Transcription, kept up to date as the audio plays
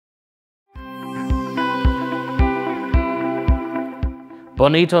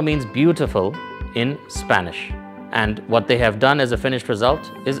Bonito means beautiful in Spanish, and what they have done as a finished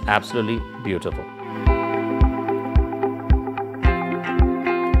result is absolutely beautiful.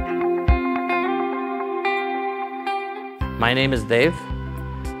 My name is Dev.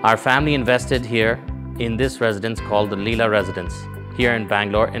 Our family invested here in this residence called the Leela Residence here in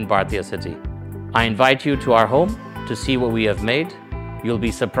Bangalore in Bhartiya City. I invite you to our home to see what we have made. You'll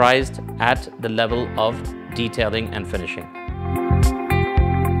be surprised at the level of detailing and finishing.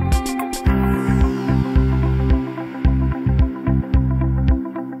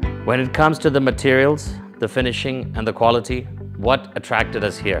 When it comes to the materials, the finishing and the quality, what attracted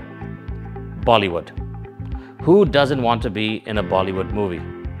us here? Bollywood. Who doesn't want to be in a Bollywood movie?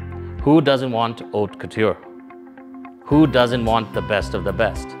 Who doesn't want haute couture? Who doesn't want the best of the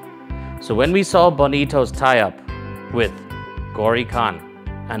best? So when we saw Bonito's tie-up with Gauri Khan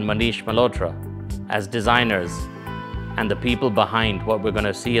and Manish Malhotra as designers and the people behind what we're going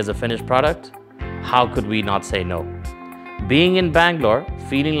to see as a finished product, how could we not say no? Being in Bangalore,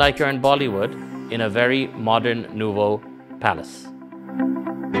 feeling like you're in Bollywood in a very modern nouveau palace.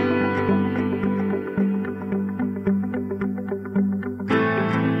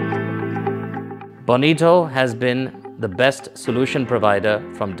 Bonito has been the best solution provider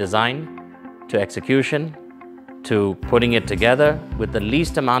from design to execution to putting it together with the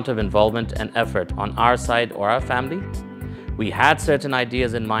least amount of involvement and effort on our side or our family. We had certain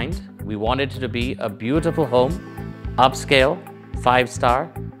ideas in mind. We wanted it to be a beautiful home, upscale,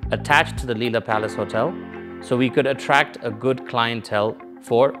 5-star, attached to the Leela Palace Hotel, so we could attract a good clientele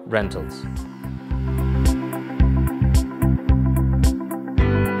for rentals.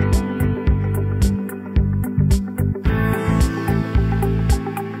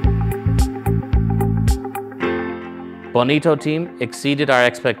 Bonito team exceeded our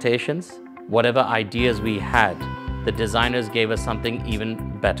expectations. Whatever ideas we had, the designers gave us something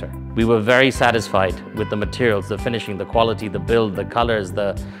even better. We were very satisfied with the materials, the finishing, the quality, the build, the colors,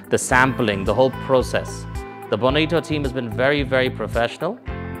 the sampling, the whole process. The Bonito team has been very, very professional.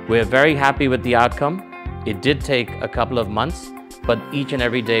 We're very happy with the outcome. It did take a couple of months, but each and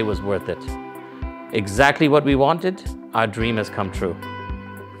every day was worth it. Exactly what we wanted, our dream has come true.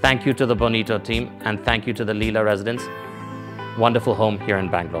 Thank you to the Bonito team and thank you to the Leela Residence. Wonderful home here in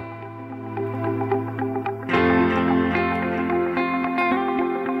Bangalore.